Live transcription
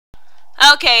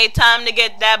Okay, time to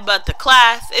get that butt to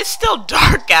class. It's still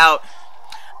dark out.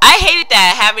 I hated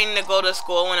that, having to go to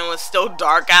school when it was still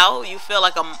dark out. You feel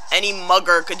like any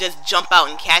mugger could just jump out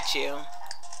and catch you.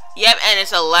 Yep, and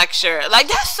it's a lecture. Like,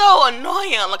 that's so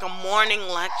annoying. Like a morning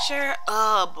lecture.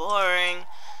 Ugh, boring.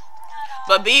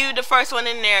 But be the first one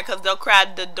in there because they'll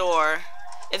crowd the door.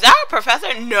 Is that our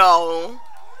professor? No.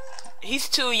 He's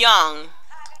too young.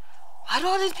 Why do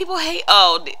all these people hate?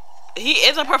 Oh, he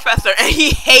is a professor and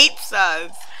he hates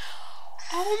us.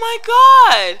 Oh my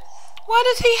god. Why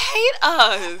does he hate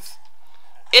us?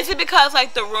 Is it because,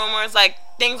 like, the rumors, like,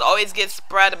 things always get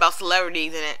spread about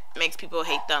celebrities and it makes people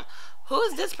hate them? Who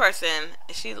is this person?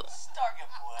 Is she...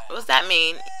 What's that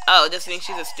mean? Oh, this means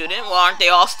she's a student? Well, aren't they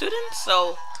all students?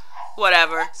 So,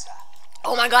 whatever.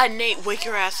 Oh my god, Nate, wake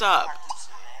your ass up.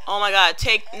 Oh my god,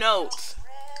 take notes.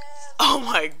 Oh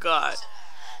my god.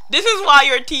 This is why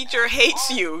your teacher hates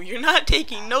you. You're not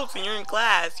taking notes when you're in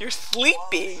class. You're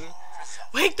sleeping.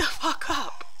 Wake the fuck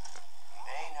up.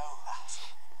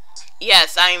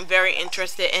 Yes, I am very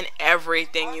interested in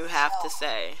everything you have to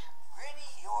say.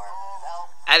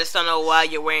 I just don't know why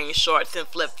you're wearing shorts and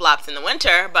flip-flops in the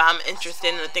winter, but I'm interested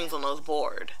in the things on those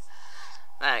board.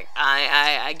 Like,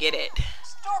 I get it.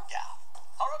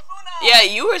 Yeah,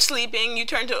 you were sleeping. You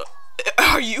turned to...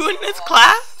 Are you in this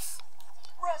class?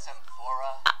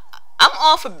 I'm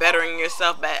all for bettering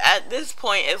yourself, but at this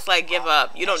point, it's like, give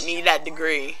up. You don't need that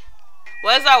degree.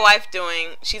 What is our wife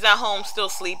doing? She's at home still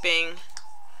sleeping.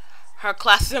 Her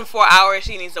class is in 4 hours.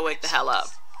 She needs to wake the hell up.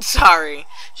 Sorry.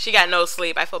 She got no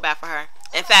sleep. I feel bad for her.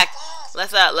 In fact,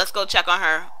 let's go check on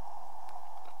her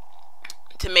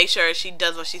to make sure she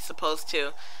does what she's supposed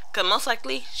to. Because most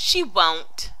likely, she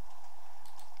won't.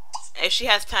 If she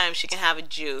has time, she can have a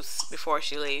juice before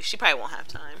she leaves. She probably won't have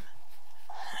time.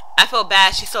 I feel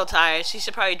bad. She's so tired. She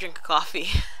should probably drink a coffee.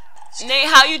 Nate,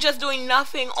 how you just doing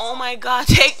nothing? Oh my god,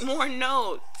 take more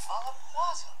notes.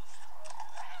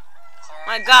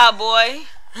 My god, boy.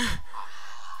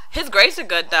 His grades are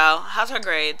good, though. How's her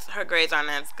grades? Her grades aren't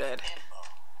as good.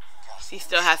 She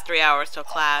still has 3 hours till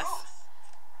class.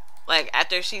 Like,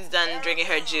 after she's done drinking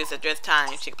her juice, if there's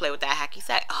time, she can play with that hacky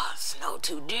sack. Oh, Snow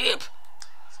too deep.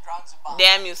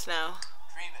 Damn you, Snow.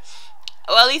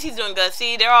 Well, at least he's doing good.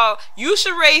 See, they're all... You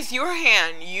should raise your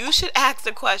hand. You should ask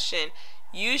the question.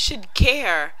 You should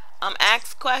care.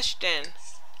 Ask question.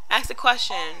 Ask the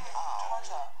question.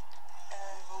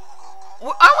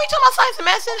 Aren't we talking about science and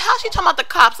medicine? How's she talking about the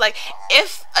cops? Like,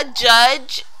 if a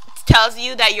judge tells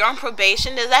you that you're on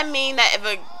probation, does that mean that if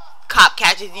a cop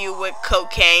catches you with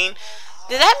cocaine,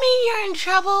 does that mean you're in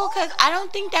trouble? Because I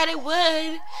don't think that it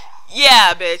would.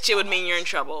 Yeah, bitch, it would mean you're in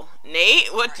trouble.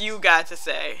 Nate, what do you got to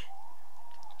say?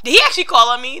 Did he actually call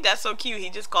on me? That's so cute. He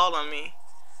just called on me.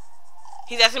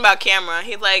 He's asking about camera.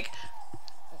 He's like,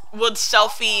 would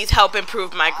selfies help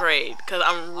improve my grade? Because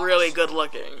I'm really good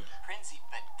looking.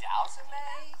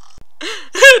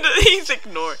 He's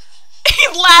ignored.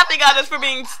 He's laughing at us for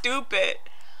being stupid.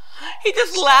 He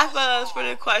just laughed at us for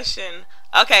the question.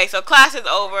 Okay, so class is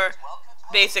over,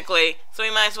 basically. So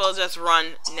we might as well just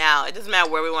run now. It doesn't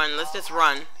matter where we run. Let's just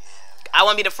run. I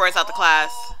want to be the first out the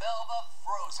class.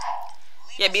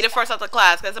 Yeah, be the first out the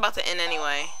class, because it's about to end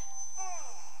anyway.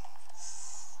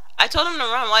 I told him to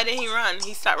run. Why didn't he run?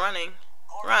 He stopped running.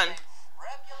 Run.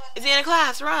 Is he in a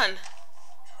class? Run.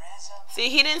 See,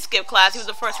 he didn't skip class. He was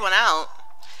the first one out.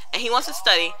 And he wants to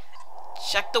study.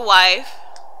 Check the wife.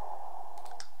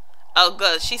 Oh,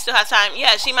 good. She still has time.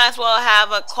 Yeah, she might as well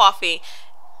have a coffee.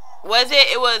 Was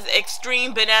it? It was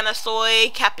extreme banana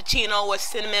soy cappuccino with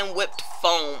cinnamon whipped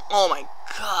foam. Oh my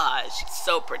god. She's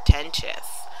so pretentious.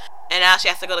 And now she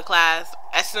has to go to class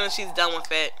as soon as she's done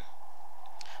with it.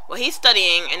 Well, he's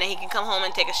studying, and then he can come home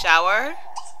and take a shower.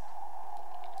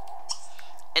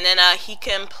 And then he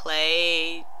can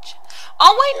play...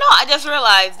 Oh, wait, no. I just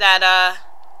realized that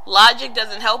logic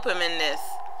doesn't help him in this.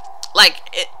 Like,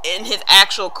 in his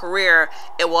actual career,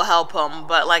 it will help him.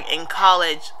 But, like, in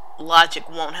college, logic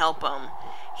won't help him.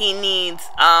 He needs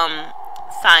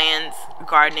science,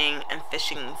 gardening, and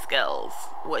fishing skills,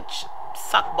 which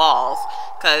suck balls.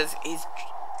 Because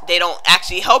they don't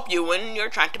actually help you when you're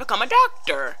trying to become a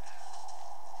doctor.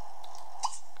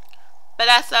 But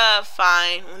that's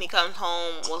fine. When he comes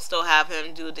home, we'll still have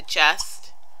him do the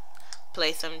chest.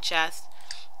 Play some chess.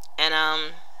 And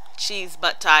she's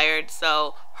butt tired,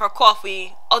 so her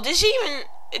coffee... Oh, did she even...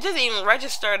 It doesn't even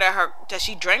register that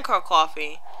she drank her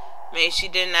coffee. Maybe she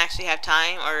didn't actually have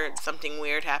time, or something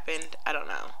weird happened. I don't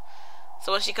know.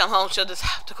 So when she come home, she'll just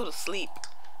have to go to sleep.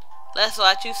 Let's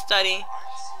watch you study.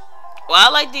 Well, I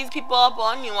like these people up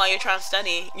on you while you're trying to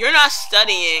study. You're not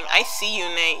studying. I see you,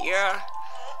 Nate.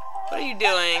 What are you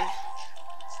doing?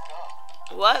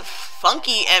 What?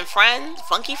 Funky and friends?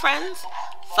 Funky friends?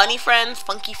 Funny friends?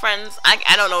 Funky friends?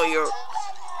 I don't know your...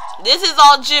 This is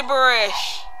all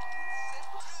gibberish.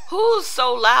 Who's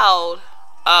so loud?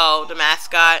 Oh, the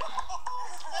mascot.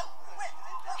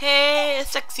 Hey,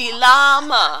 sexy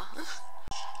llama.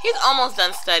 He's almost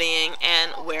done studying,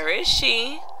 and where is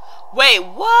she? Wait,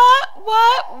 what?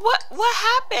 What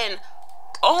happened?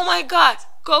 Oh my god,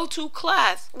 go to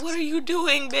class. What are you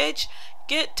doing, bitch?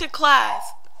 Get to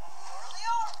class.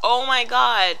 Oh my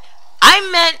god. I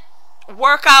meant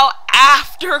workout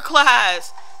after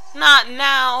class, not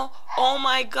now. Oh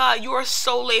my god, you are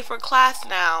so late for class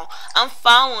now. I'm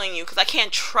following you because I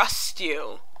can't trust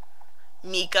you.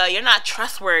 Mika, you're not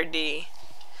trustworthy.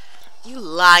 You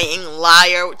lying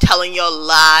liar, telling your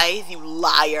lies, you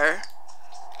liar.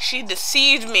 She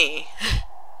deceived me.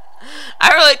 I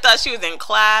really thought she was in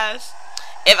class.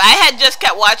 If I had just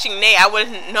kept watching Nate, I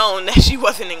wouldn't known that she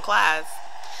wasn't in class.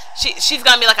 She's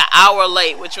gonna be like an hour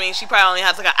late, which means she probably only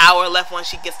has like an hour left when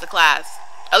she gets to class.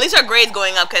 At least her grade's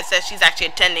going up because it says she's actually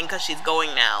attending because she's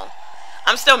going now.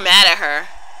 I'm still mad at her.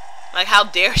 Like, how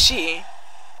dare she?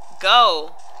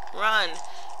 Go. Run.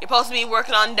 You're supposed to be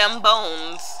working on them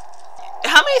bones.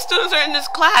 How many students are in this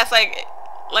class?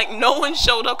 Like no one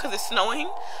showed up because it's snowing?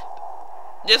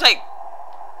 Just like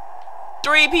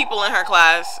 3 people in her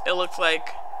class, it looks like.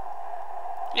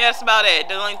 Yeah, that's about it.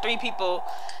 There's only 3 people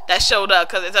that showed up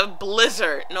because it's a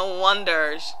blizzard. No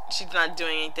wonder she's not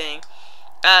doing anything.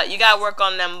 You gotta work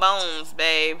on them bones,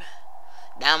 babe.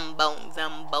 Them bones,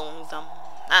 them bones, them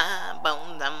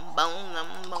bones, them bones, them bones,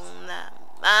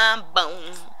 them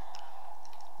bones,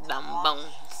 them bones.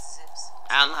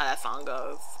 I don't know how that song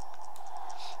goes.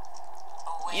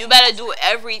 You better do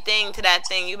everything to that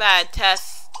thing. You better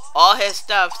test all his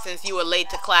stuff since you were late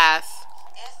to class.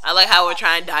 I like how we're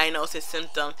trying to diagnose his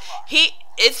symptoms.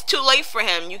 It's too late for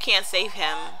him. You can't save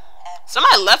him.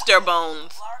 Somebody left their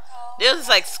bones. They're just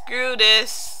like, screw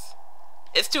this.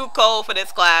 It's too cold for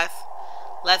this class.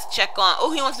 Let's check on.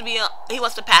 Oh, he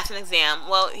wants to pass an exam.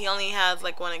 Well, he only has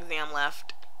like 1 exam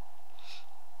left.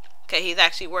 Okay, he's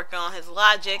actually working on his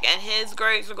logic, and his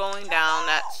grades are going down.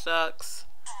 That sucks.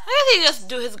 I guess he just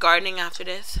do his gardening after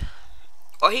this.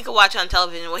 Or he could watch on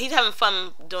television. Well, he's having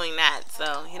fun doing that,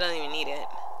 so he doesn't even need it.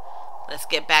 Let's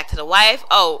get back to the wife.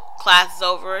 Oh, class is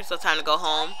over, so time to go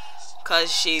home.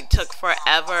 Because she took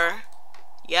forever.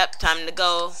 Yep, time to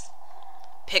go.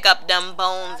 Pick up them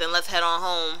bones and let's head on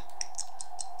home.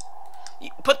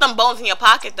 Put them bones in your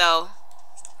pocket, though.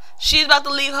 She's about to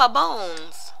leave her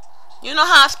bones. You know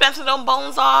how expensive them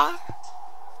bones are?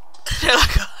 They're like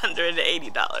 $180.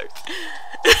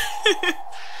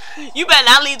 You better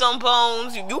not leave them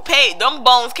bones. You paid. Them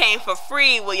bones came for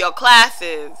free with your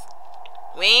classes.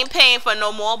 We ain't paying for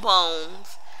no more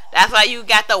bones. That's why you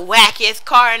got the wackiest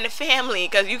car in the family,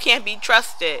 because you can't be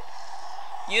trusted.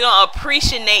 You don't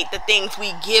appreciate the things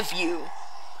we give you.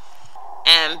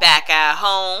 And back at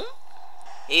home,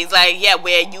 he's like, yeah,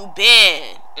 where you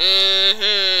been?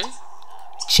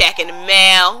 Checking the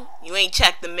mail. You ain't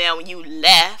checked the mail when you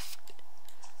left.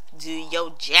 Do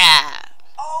your job.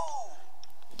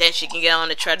 Then she can get on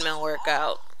the treadmill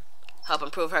workout. Help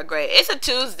improve her grade. It's a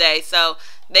Tuesday, so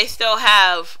they still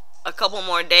have a couple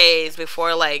more days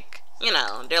before, like, you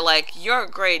know, they're like, your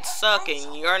grades suck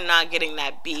and you're not getting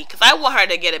that B. Because I want her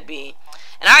to get a B.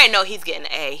 And I already know he's getting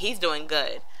an A. He's doing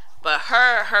good. But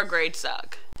her grades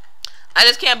suck. I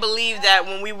just can't believe that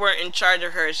when we weren't in charge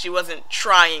of her, she wasn't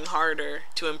trying harder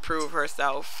to improve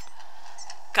herself.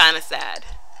 Kind of sad.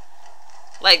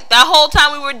 Like, that whole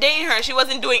time we were dating her, she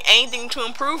wasn't doing anything to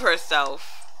improve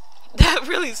herself. That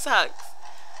really sucks.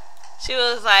 She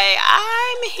was like,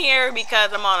 I'm here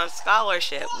because I'm on a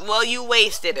scholarship. Well, you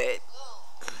wasted it.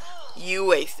 You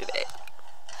wasted it.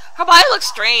 Her body looks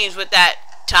strange with that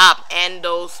top and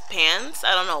those pants.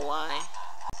 I don't know why.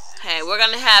 Hey, we're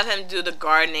going to have him do the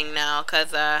gardening now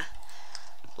because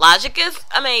logic is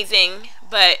amazing,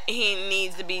 but he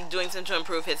needs to be doing something to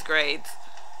improve his grades.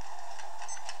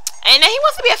 And then he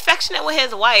wants to be affectionate with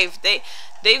his wife.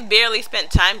 They've barely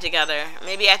spent time together.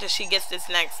 Maybe after she gets this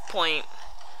next point.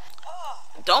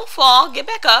 Don't fall. Get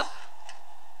back up.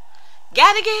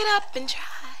 Gotta get up and try.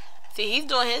 See, he's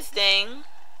doing his thing.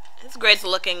 His grades are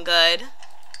looking good.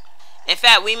 In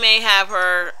fact, we may have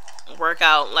her work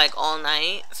out like all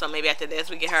night. So maybe after this,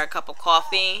 we get her a cup of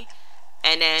coffee.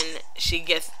 And then she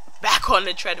gets back on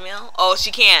the treadmill. Oh,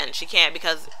 she can. She can't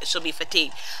because she'll be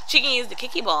fatigued. She can use the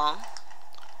kicky ball.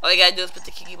 All you gotta do is put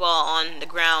the kicky ball on the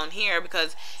ground here,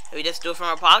 because if we just do it from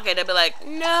our pocket, they'll be like,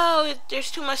 no, there's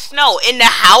too much snow. In the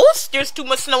house? There's too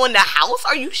much snow in the house?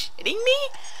 Are you shitting me?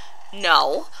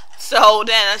 No. So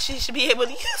then she should be able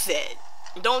to use it.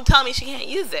 Don't tell me she can't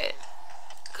use it.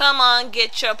 Come on,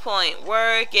 get your point.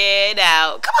 Work it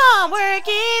out. Come on, work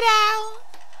it out.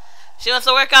 She wants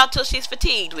to work out till she's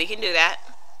fatigued. We can do that.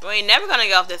 We ain't never gonna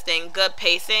get off this thing. Good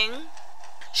pacing.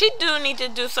 She do need to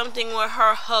do something with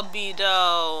her hubby,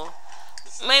 though.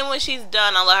 Maybe when she's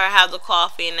done, I'll let her have the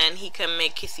coffee, and then he can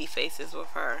make kissy faces with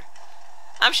her.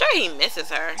 I'm sure he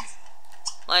misses her.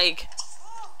 Like,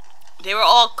 they were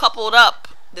all coupled up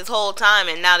this whole time,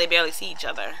 and now they barely see each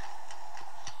other.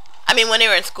 I mean, when they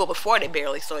were in school before, they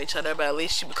barely saw each other, but at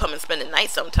least she would come and spend the night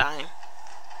sometime.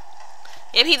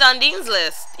 Yep, he's on Dean's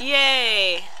list.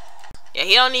 Yay. Yeah,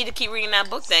 he don't need to keep reading that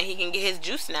book then. He can get his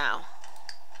juice now.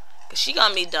 Because she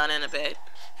gonna be done in a bit.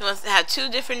 He wants to have 2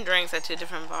 different drinks at 2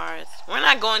 different bars. We're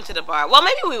not going to the bar. Well,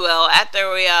 maybe we will. After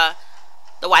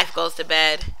the wife goes to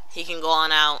bed, he can go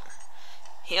on out.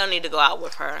 He don't need to go out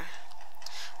with her.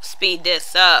 Speed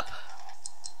this up.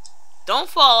 Don't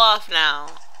fall off now.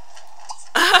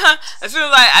 As soon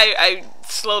as I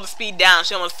slowed the speed down,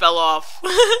 she almost fell off.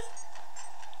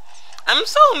 I'm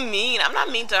so mean. I'm not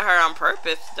mean to her on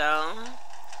purpose, though.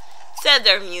 Said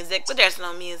there's music, but there's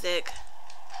no music.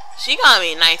 She gonna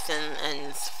be nice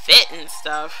and fit and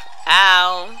stuff.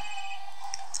 Ow.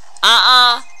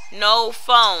 No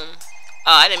phone.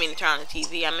 Oh, I didn't mean to turn on the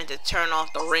TV. I meant to turn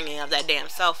off the ringing of that damn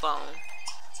cell phone.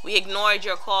 We ignored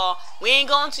your call. We ain't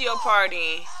going to your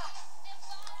party.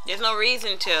 There's no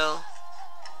reason to.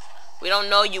 We don't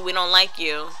know you. We don't like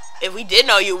you. If we did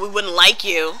know you, we wouldn't like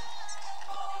you.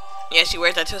 Yeah, she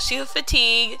wears that till she was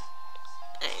fatigued.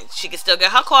 And she can still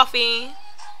get her coffee.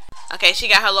 Okay, she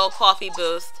got her little coffee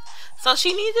boost. So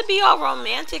she needs to be all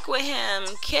romantic with him.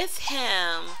 Kiss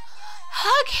him.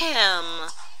 Hug him.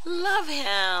 Love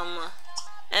him.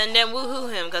 And then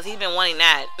woohoo him, because he's been wanting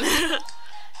that.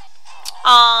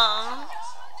 Aww.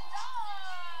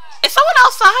 Is someone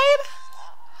outside?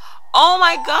 Oh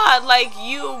my god, like,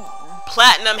 you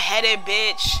platinum-headed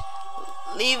bitch.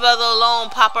 Leave us alone,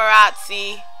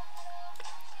 paparazzi.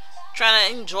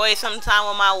 Trying to enjoy some time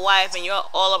with my wife, and you're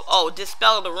all of... Oh,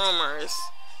 dispel the rumors.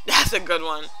 That's a good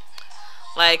one.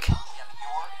 Like...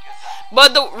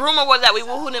 But the rumor was that we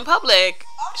woohooed in public.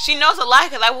 She knows a lie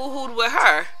because I woohooed with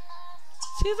her.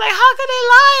 She's like, how could they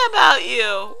lie about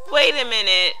you? Wait a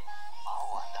minute.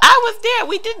 I was there.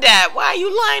 We did that. Why are you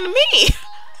lying to me?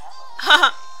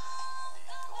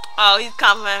 Oh, he's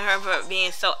complimenting her for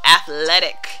being so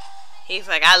athletic. He's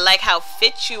like, I like how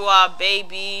fit you are,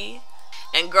 baby.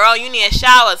 And girl, you need a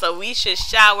shower, so we should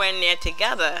shower in there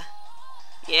together.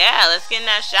 Yeah, let's get in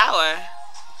that shower.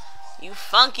 You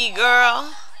funky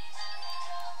girl.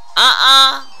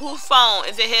 Whose phone?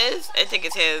 Is it his? I think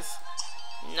it's his.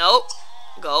 Nope.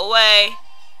 Go away.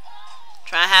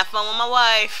 Trying to have fun with my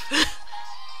wife.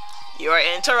 You're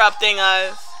interrupting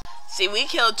us. See, we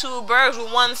killed 2 birds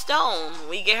with 1 stone.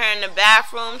 We get her in the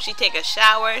bathroom. She take a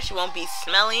shower. She won't be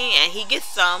smelly. And he gets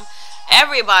some.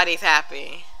 Everybody's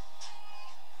happy.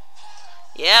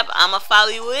 Yep, I'ma follow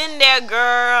you in there,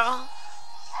 girl.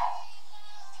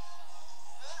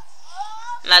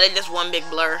 Now they're just one big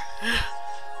blur.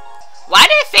 Why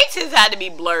their faces had to be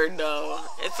blurred, though?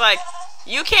 It's like,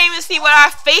 you can't even see what our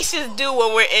faces do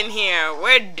when we're in here.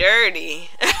 We're dirty.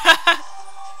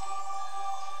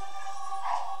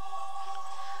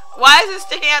 Why is it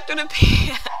sticking out through the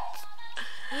pants?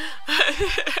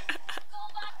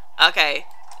 Okay.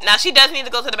 Now, she does need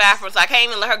to go to the bathroom, so I can't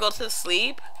even let her go to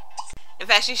sleep. In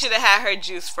fact, she should have had her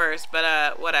juice first,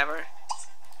 but, whatever.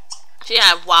 She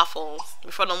had waffles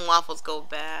before them waffles go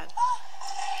bad.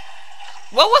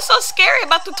 What was so scary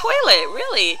about the toilet,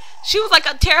 really? She was, like,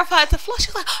 terrified to flush. She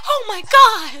was like, oh, my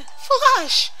God,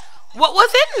 flush. What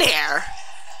was in there?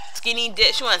 Skinny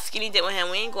dip. She wants skinny dip with him.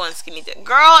 We ain't going skinny dip.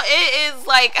 Girl, it is,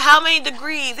 like, how many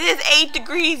degrees? It is 8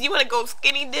 degrees. You want to go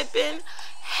skinny dipping?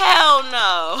 Hell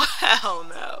no. Hell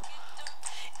no.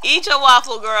 Eat your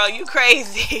waffle, girl. You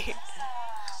crazy.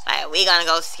 Like, we gonna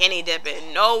go skinny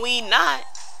dipping. No, we not.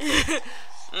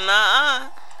 Nuh-uh.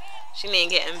 She need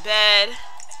to get in bed.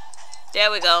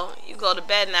 There we go. You go to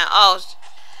bed now.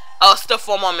 Oh, still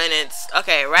 4 more minutes.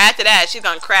 Okay, right after that, she's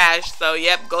gonna crash. So,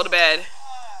 yep, go to bed.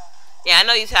 Yeah, I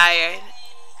know you're tired.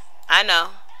 I know.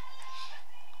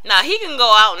 Now, he can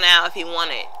go out now if he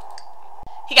wanted.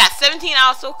 He got 17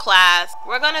 hours till class.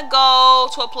 We're gonna go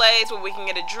to a place where we can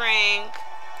get a drink.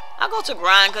 I'll go to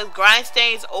Grind, because Grind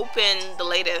stays open the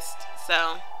latest,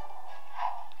 so.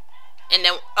 And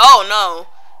then, oh no.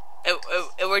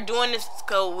 If we're doing this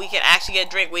so we can actually get a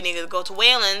drink, we need to go to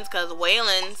Wayland's, because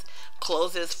Wayland's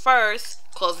closes first,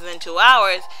 closes in 2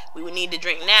 hours. We would need to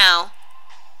drink now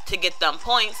to get them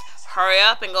points. Hurry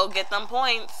up and go get them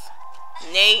points.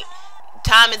 Nate,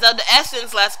 time is of the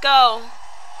essence. Let's go.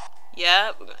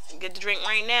 Yep, get the drink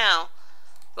right now.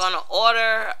 Gonna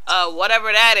order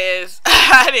whatever that is.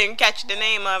 I didn't catch the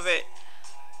name of it.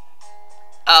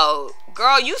 Oh,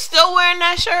 girl, you still wearing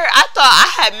that shirt? I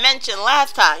thought I had mentioned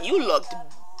last time you looked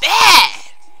bad.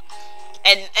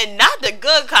 And not the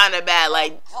good kind of bad,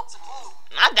 like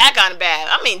not that kind of bad.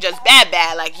 I mean just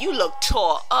bad, like you look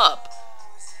tore up.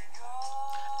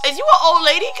 Is you an old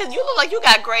lady? Cause you look like you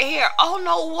got gray hair. Oh,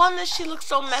 no wonder she looks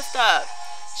so messed up.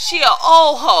 She a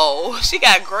old hoe. She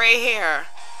got gray hair.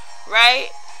 Right?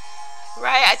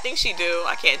 Right? I think she do.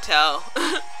 I can't tell.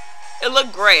 It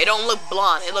look gray. It don't look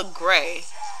blonde. It look gray.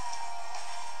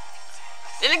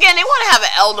 Then again, they want to have an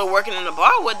elder working in the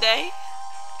bar, would they?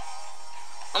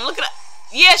 I'm looking at...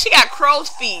 Yeah, she got crow's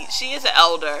feet. She is an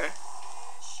elder.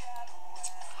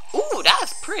 Ooh,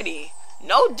 that's pretty.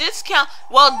 No discount.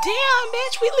 Well, damn,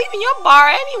 bitch. We leaving your bar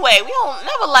anyway. We don't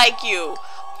never like you.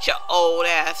 Your old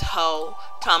ass hoe.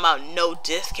 Talking about no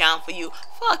discount for you.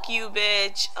 Fuck you,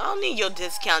 bitch. I don't need your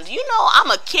discount. Do you know I'm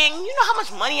a king? You know how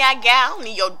much money I got? I don't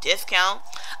need your discount.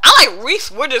 I'm like Reese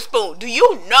Witherspoon. Do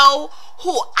you know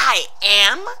who I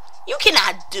am? You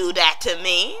cannot do that to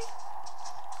me.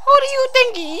 Who do you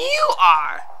think you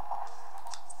are?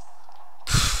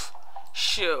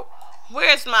 Shoot.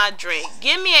 Where's my drink?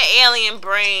 Give me an alien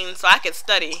brain so I can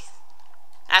study.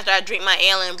 After I drink my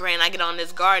alien brain, I get on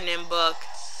this gardening book.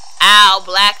 Ow,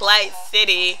 Blacklight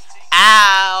City.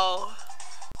 Ow.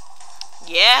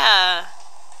 Yeah.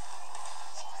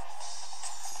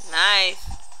 Nice.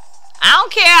 I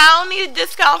don't care. I don't need a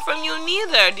discount from you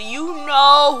neither. Do you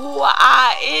know who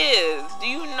I is? Do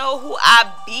you know who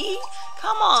I be?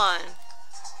 Come on.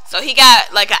 So he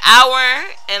got like an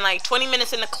hour and like 20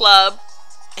 minutes in the club.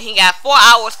 And he got 4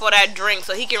 hours for that drink.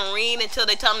 So he can read until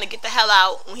they tell him to get the hell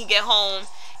out. When he get home,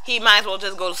 he might as well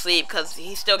just go to sleep because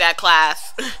he still got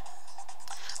class.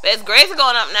 But his grades are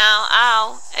going up now.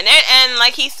 Ow. And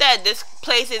like he said, this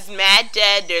place is mad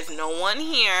dead. There's no one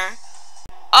here.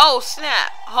 Oh,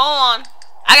 snap. Hold on.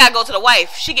 I gotta go to the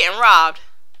wife. She getting robbed.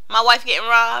 My wife getting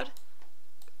robbed.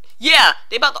 Yeah,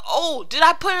 they about to... Oh, did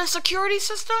I put in a security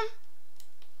system?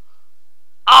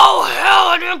 Oh, hell,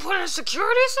 I didn't put in a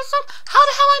security system? How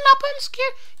the hell I not put in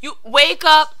security? You wake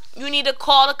up. You need to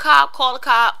call the cop. Call the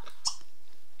cop.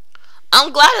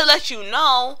 I'm glad to let you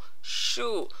know.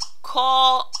 Shoot.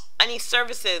 Call. I need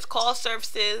services. Call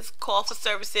services. Call for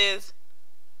services.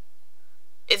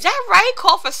 Is that right?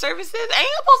 Call for services? Ain't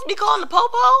you supposed to be calling the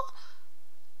popo?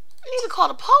 I need to call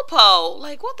the popo.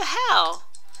 Like, what the hell?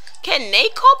 Can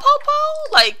Nate call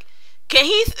popo? Like, can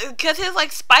he... Because his,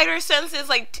 like, spider senses,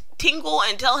 like, tingle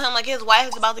and tell him, like, his wife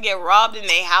is about to get robbed in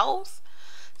their house?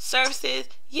 Services.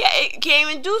 Yeah, it can't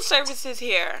even do services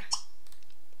here.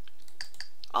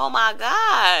 Oh, my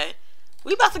God.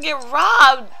 We about to get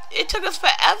robbed. It took us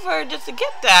forever just to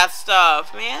get that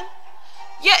stuff, man.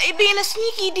 Yeah, it being a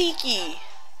sneaky deaky.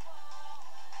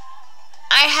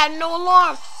 I had no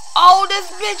alarm. Oh,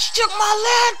 this bitch took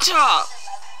my laptop.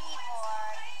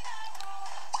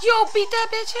 Yo, beat that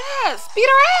bitch ass. Beat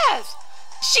her ass.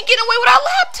 She getting away with our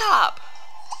laptop.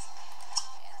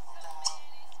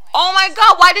 Oh my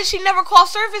God, why did she never call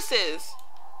services?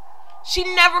 She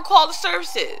never called the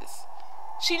services.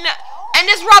 And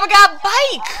this robber got a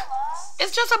bike.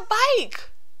 It's just a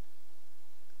bike.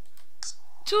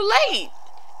 Too late.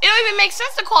 It don't even make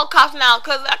sense to call cops now,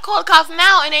 because I call cops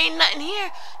now and ain't nothing here.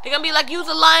 They're going to be like, you's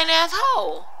a lying ass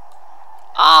hoe.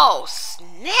 Oh,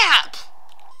 snap.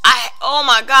 Oh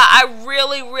my God, I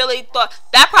really thought,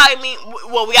 that probably mean,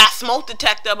 well, we got smoke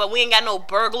detector, but we ain't got no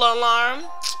burglar alarm.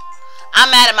 I'm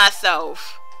mad at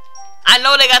myself. I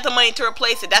know they got the money to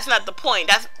replace it. That's not the point.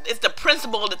 It's the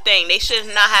principle of the thing. They should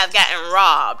not have gotten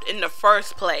robbed in the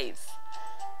first place.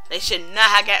 They should not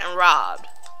have gotten robbed.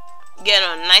 Getting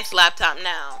a nice laptop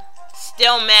now.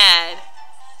 Still mad.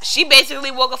 She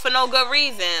basically woke up for no good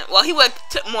reason. Well, he would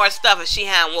took more stuff if she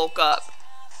hadn't woke up.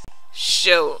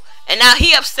 Shoot. And now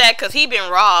he upset because he been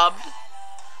robbed.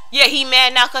 Yeah, he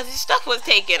mad now because his stuff was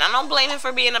taken. I don't blame him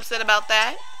for being upset about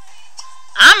that.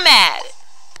 I'm mad.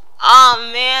 Oh,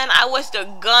 man. I wish the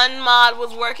gun mod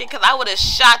was working because I would have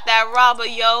shot that robber,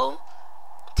 yo.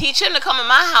 Teach him to come in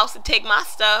my house and take my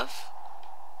stuff.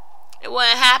 It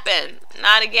wouldn't happen.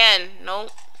 Not again.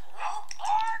 Nope.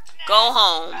 Go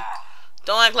home.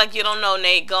 Don't act like you don't know,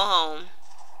 Nate. Go home.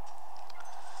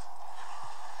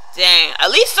 Dang.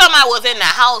 At least somebody was in the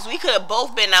house. We could have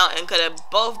both been out and could have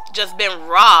both just been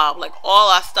robbed. Like, all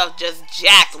our stuff just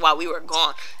jacked while we were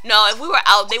gone. No, if we were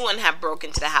out, they wouldn't have broken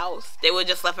into the house. They would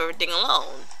just left everything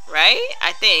alone. Right?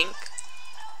 I think.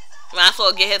 Might as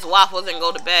well get his waffles and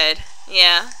go to bed.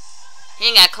 Yeah. He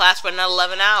ain't got class for another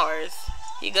 11 hours.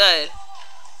 He good.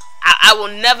 I will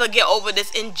never get over this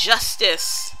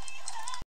injustice.